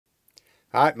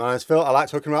Hi, my name's Phil. I like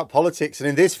talking about politics, and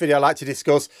in this video I'd like to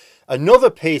discuss another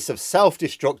piece of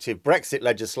self-destructive Brexit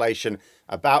legislation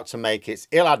about to make its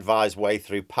ill-advised way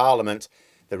through Parliament,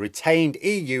 the retained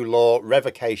EU Law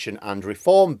Revocation and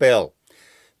Reform Bill.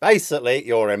 Basically,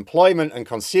 your employment and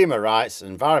consumer rights,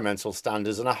 environmental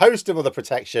standards and a host of other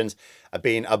protections are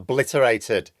being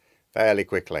obliterated fairly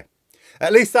quickly.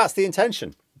 At least that's the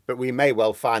intention. But we may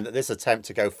well find that this attempt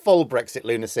to go full Brexit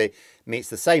lunacy meets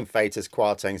the same fate as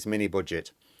Kwarteng's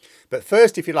mini-budget. But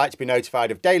first, if you'd like to be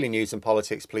notified of daily news and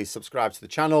politics, please subscribe to the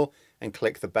channel and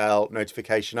click the bell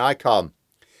notification icon.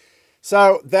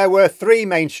 So there were three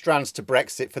main strands to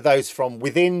Brexit for those from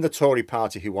within the Tory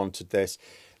party who wanted this.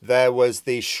 There was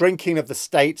the shrinking of the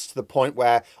states to the point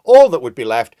where all that would be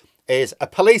left is a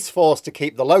police force to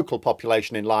keep the local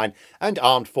population in line and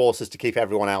armed forces to keep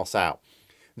everyone else out.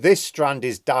 This strand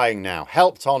is dying now,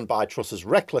 helped on by Truss's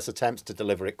reckless attempts to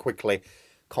deliver it quickly,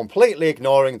 completely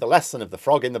ignoring the lesson of the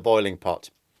frog in the boiling pot.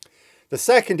 The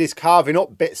second is carving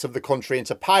up bits of the country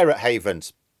into pirate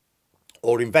havens,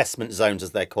 or investment zones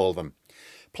as they call them.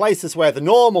 Places where the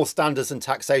normal standards and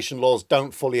taxation laws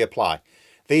don't fully apply.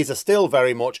 These are still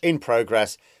very much in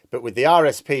progress, but with the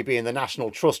RSP being the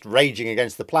National Trust raging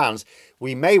against the plans,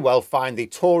 we may well find the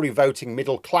Tory voting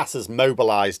middle classes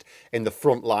mobilised in the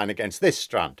front line against this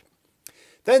strand.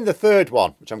 Then the third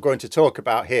one, which I'm going to talk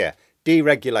about here,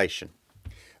 deregulation.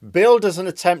 Billed as an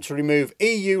attempt to remove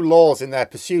EU laws in their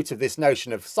pursuit of this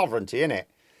notion of sovereignty, innit?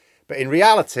 But in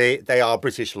reality, they are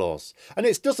British laws. And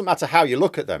it doesn't matter how you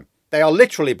look at them. They are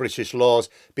literally British laws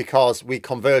because we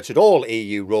converted all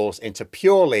EU rules into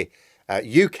purely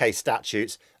UK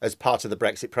statutes as part of the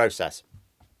Brexit process.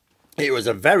 It was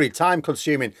a very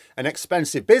time-consuming and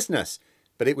expensive business,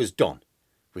 but it was done.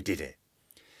 We did it.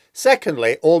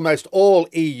 Secondly, almost all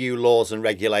EU laws and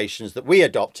regulations that we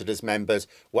adopted as members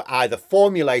were either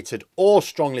formulated or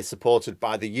strongly supported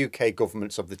by the UK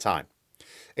governments of the time.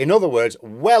 In other words,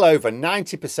 well over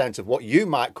 90% of what you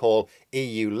might call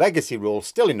EU legacy rules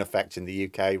still in effect in the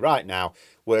UK right now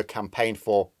were campaigned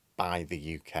for by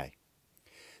the UK.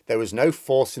 There was no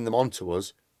forcing them onto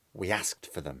us, we asked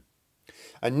for them.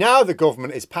 And now the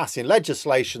government is passing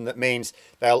legislation that means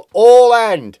they'll all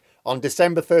end on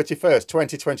December 31st,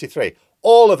 2023.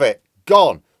 All of it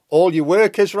gone. All your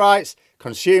workers' rights,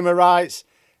 consumer rights,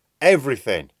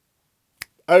 everything.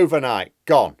 Overnight,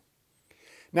 gone.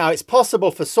 Now, it's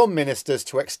possible for some ministers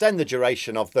to extend the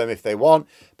duration of them if they want,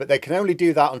 but they can only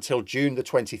do that until June the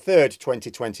 23rd,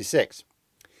 2026.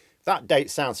 If that date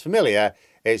sounds familiar,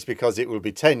 it's because it will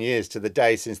be 10 years to the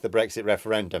day since the Brexit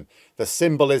referendum. The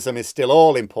symbolism is still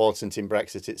all important in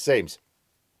Brexit, it seems.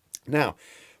 Now,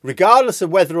 regardless of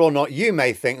whether or not you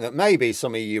may think that maybe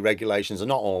some EU regulations are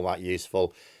not all that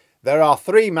useful, there are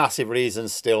three massive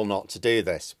reasons still not to do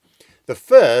this. The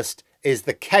first is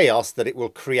the chaos that it will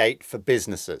create for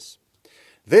businesses.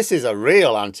 This is a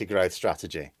real anti-growth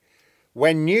strategy.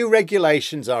 When new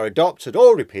regulations are adopted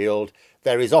or repealed,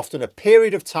 there is often a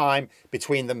period of time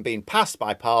between them being passed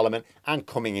by Parliament and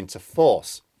coming into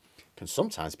force. It can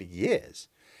sometimes be years.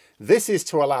 This is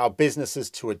to allow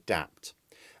businesses to adapt.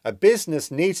 A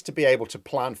business needs to be able to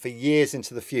plan for years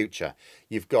into the future.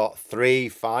 You've got 3,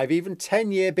 5, even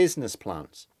 10-year business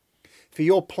plans. For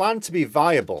your plan to be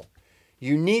viable,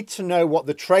 you need to know what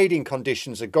the trading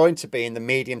conditions are going to be in the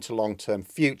medium to long-term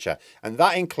future, and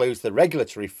that includes the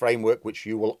regulatory framework which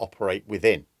you will operate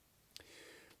within.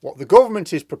 What the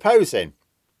government is proposing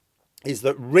is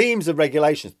that reams of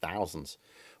regulations, thousands,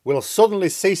 will suddenly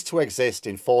cease to exist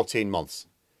in 14 months.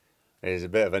 It is a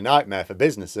bit of a nightmare for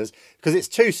businesses because it's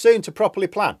too soon to properly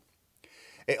plan.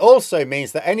 It also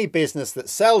means that any business that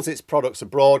sells its products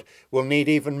abroad will need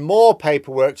even more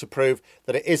paperwork to prove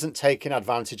that it isn't taking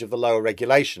advantage of the lower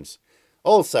regulations.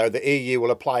 Also, the EU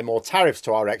will apply more tariffs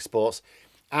to our exports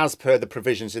as per the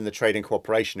provisions in the Trade and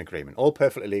Cooperation Agreement. All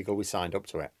perfectly legal, we signed up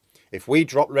to it. If we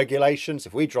drop regulations,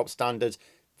 if we drop standards,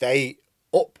 they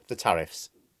up the tariffs.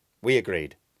 We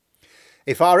agreed.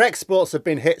 If our exports have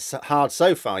been hit hard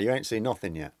so far, you ain't seen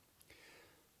nothing yet.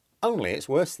 Only it's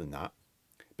worse than that.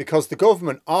 Because the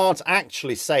government aren't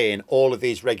actually saying all of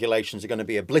these regulations are going to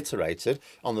be obliterated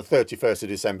on the 31st of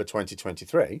December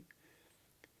 2023.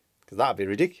 Because that would be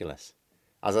ridiculous.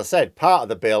 As I said, part of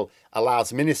the bill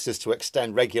allows ministers to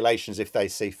extend regulations if they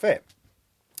see fit.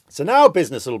 So now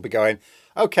business will be going,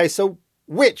 okay, so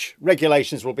which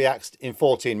regulations will be axed in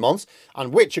 14 months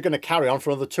and which are going to carry on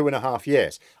for another 2.5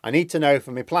 years? I need to know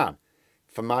for my plan.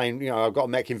 For mine, I've got to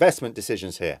make investment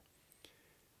decisions here.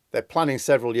 They're planning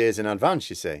several years in advance,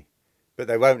 you see. But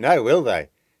they won't know, will they?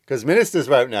 Because ministers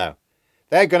won't know.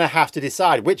 They're going to have to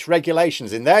decide which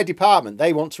regulations in their department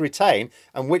they want to retain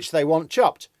and which they want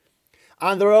chopped.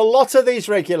 And there are a lot of these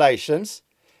regulations,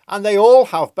 and they all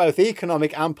have both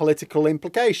economic and political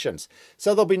implications.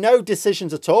 So there'll be no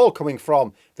decisions at all coming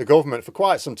from the government for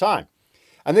quite some time.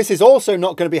 And this is also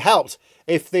not going to be helped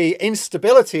if the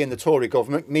instability in the Tory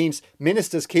government means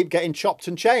ministers keep getting chopped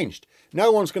and changed.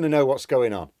 No one's going to know what's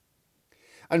going on.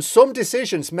 And some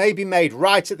decisions may be made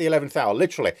right at the 11th hour,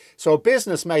 literally. So a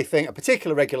business may think a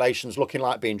particular regulation's looking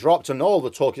like being dropped, and all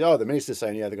the talk is, oh, the minister's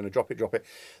saying, yeah, they're going to drop it.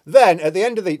 Then at the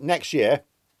end of the next year,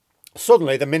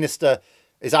 suddenly the minister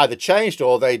is either changed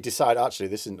or they decide, actually,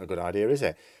 this isn't a good idea, is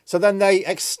it? So then they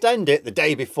extend it the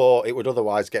day before it would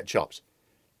otherwise get chopped.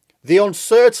 The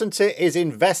uncertainty is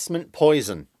investment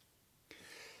poison.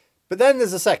 But then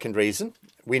there's a second reason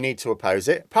we need to oppose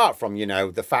it, apart from, you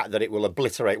know, the fact that it will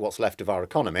obliterate what's left of our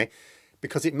economy,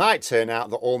 because it might turn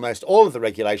out that almost all of the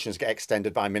regulations get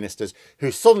extended by ministers who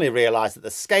suddenly realise that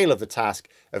the scale of the task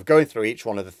of going through each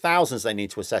one of the thousands they need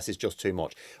to assess is just too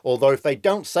much. Although if they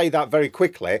don't say that very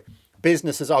quickly,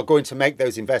 businesses are going to make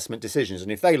those investment decisions.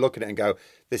 And if they look at it and go,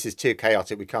 this is too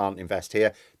chaotic, we can't invest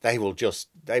here, they will just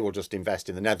invest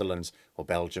in the Netherlands or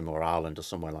Belgium or Ireland or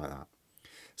somewhere like that.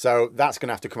 So that's going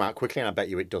to have to come out quickly, and I bet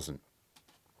you it doesn't.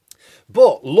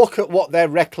 But look at what their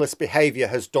reckless behaviour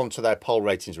has done to their poll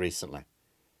ratings recently.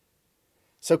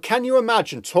 So can you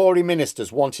imagine Tory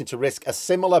ministers wanting to risk a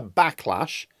similar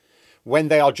backlash when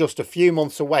they are just a few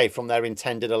months away from their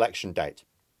intended election date?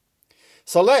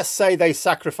 So let's say they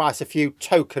sacrifice a few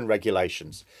token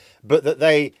regulations, but that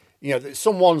they, you know,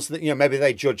 some ones that, you know, maybe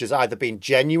they judge as either being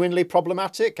genuinely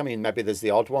problematic. I mean, maybe there's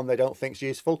the odd one they don't think is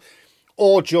useful,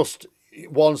 or just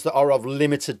ones that are of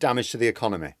limited damage to the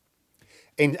economy.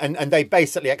 And they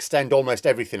basically extend almost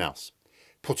everything else,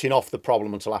 putting off the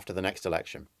problem until after the next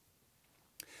election.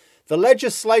 The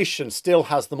legislation still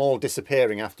has them all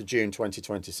disappearing after June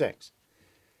 2026.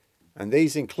 And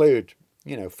these include,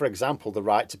 you know, for example, the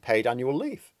right to paid annual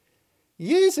leave.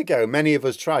 Years ago, many of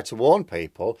us tried to warn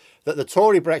people that the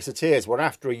Tory Brexiteers were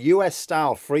after a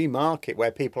US-style free market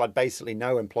where people had basically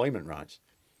no employment rights.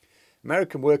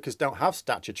 American workers don't have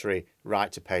statutory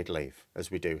right to paid leave,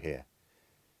 as we do here.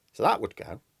 So that would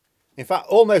go. In fact,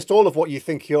 almost all of what you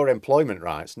think are your employment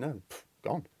rights, no,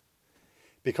 gone.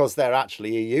 Because they're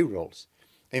actually EU rules.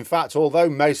 In fact, although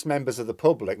most members of the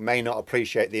public may not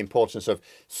appreciate the importance of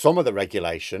some of the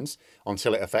regulations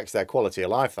until it affects their quality of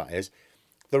life, that is,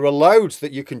 there are loads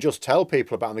that you can just tell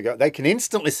people about and they can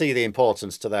instantly see the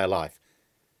importance to their life.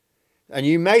 And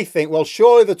you may think, well,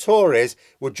 surely the Tories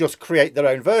would just create their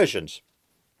own versions.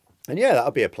 And yeah, that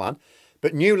would be a plan.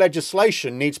 But new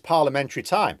legislation needs parliamentary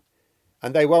time.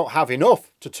 And they won't have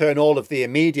enough to turn all of the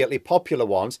immediately popular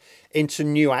ones into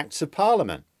new acts of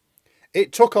parliament.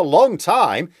 It took a long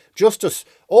time just as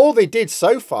all they did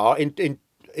so far in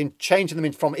changing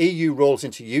them from EU rules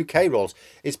into UK rules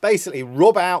is basically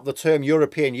rub out the term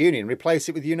European Union, replace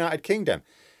it with United Kingdom.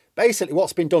 Basically,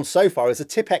 what's been done so far is a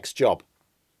Tipex job.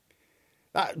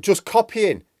 Just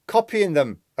copying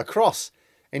them across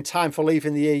in time for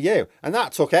leaving the EU. And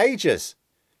that took ages.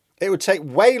 It would take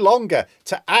way longer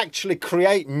to actually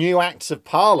create new acts of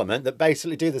parliament that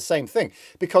basically do the same thing,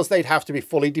 because they'd have to be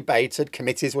fully debated.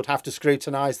 Committees would have to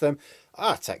scrutinise them.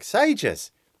 It takes ages.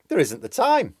 There isn't the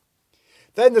time.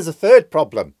 Then there's a third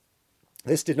problem.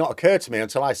 This did not occur to me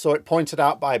until I saw it pointed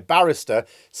out by a barrister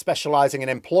specialising in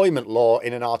employment law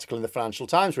in an article in the Financial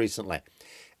Times recently.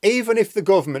 Even if the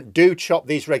government do chop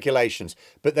these regulations,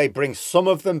 but they bring some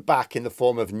of them back in the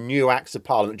form of new acts of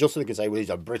parliament, just so they can say, well,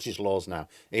 these are British laws now,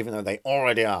 even though they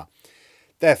already are.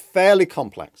 They're fairly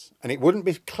complex, and it wouldn't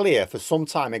be clear for some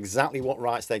time exactly what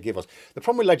rights they give us. The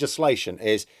problem with legislation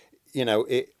is, you know,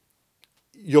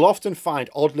 you'll often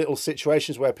find odd little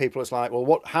situations where people are like,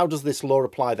 well, how does this law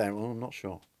apply then? Well, I'm not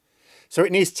sure. So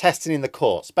it needs testing in the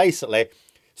courts. Basically,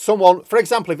 someone, for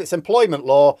example, if it's employment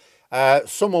law,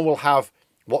 someone will have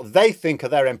what they think are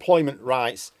their employment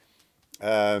rights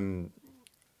attacked,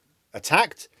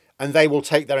 and they will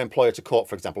take their employer to court,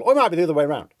 for example. Or it might be the other way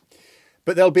around.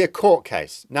 But there'll be a court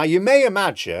case. Now, you may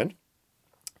imagine,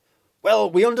 well,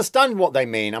 we understand what they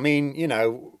mean. I mean, you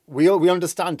know, we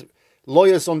understand,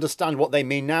 lawyers understand what they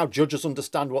mean now, judges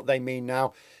understand what they mean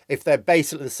now. If they're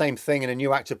basically the same thing in a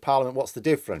new act of parliament, what's the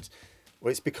difference?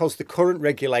 Well, it's because the current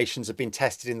regulations have been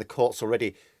tested in the courts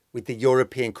already, with the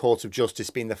European Court of Justice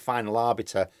being the final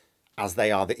arbiter, as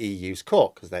they are the EU's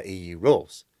court, because they're EU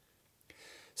rules.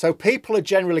 So people are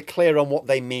generally clear on what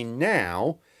they mean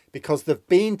now, because there've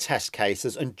been test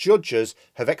cases and judges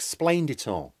have explained it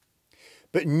all.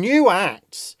 But new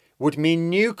acts would mean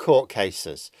new court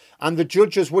cases, and the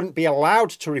judges wouldn't be allowed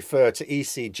to refer to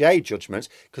ECJ judgments,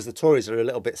 because the Tories are a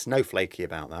little bit snowflakey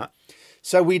about that.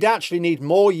 So we'd actually need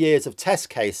more years of test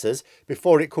cases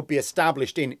before it could be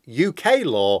established in UK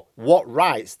law what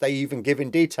rights they even give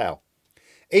in detail,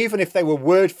 even if they were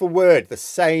word for word the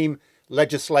same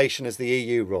legislation as the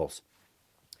EU rules.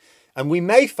 And we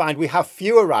may find we have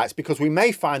fewer rights because we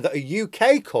may find that a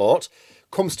UK court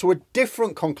comes to a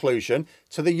different conclusion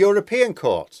to the European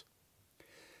court.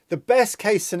 The best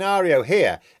case scenario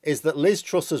here is that Liz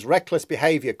Truss's reckless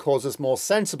behaviour causes more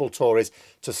sensible Tories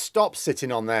to stop sitting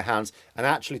on their hands and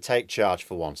actually take charge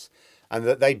for once, and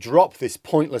that they drop this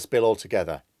pointless bill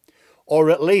altogether, or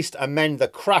at least amend the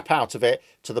crap out of it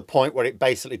to the point where it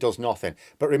basically does nothing.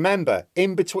 But remember,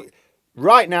 in between,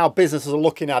 right now businesses are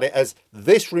looking at it as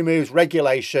this removes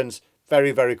regulations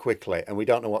very, very quickly, and we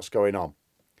don't know what's going on.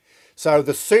 So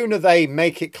the sooner they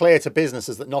make it clear to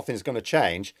businesses that nothing's going to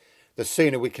change, the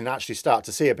sooner we can actually start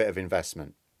to see a bit of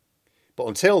investment. But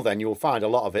until then, you'll find a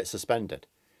lot of it suspended.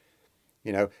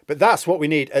 But that's what we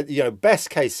need. Best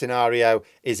case scenario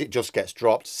is it just gets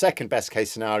dropped. Second best case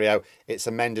scenario, it's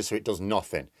amended so it does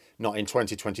nothing. Not in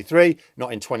 2023,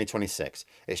 not in 2026.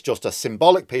 It's just a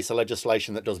symbolic piece of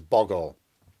legislation that does bog all.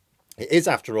 It is,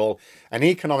 after all, an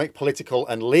economic, political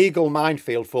and legal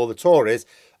minefield for the Tories,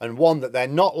 and one that they're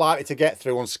not likely to get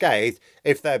through unscathed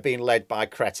if they're being led by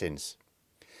cretins.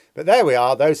 But there we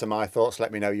are. Those are my thoughts.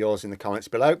 Let me know yours in the comments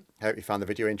below. I hope you found the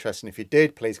video interesting. If you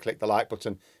did, please click the like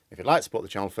button. If you'd like to support the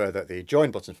channel further, the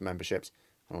join button for memberships.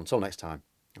 And until next time,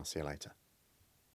 I'll see you later.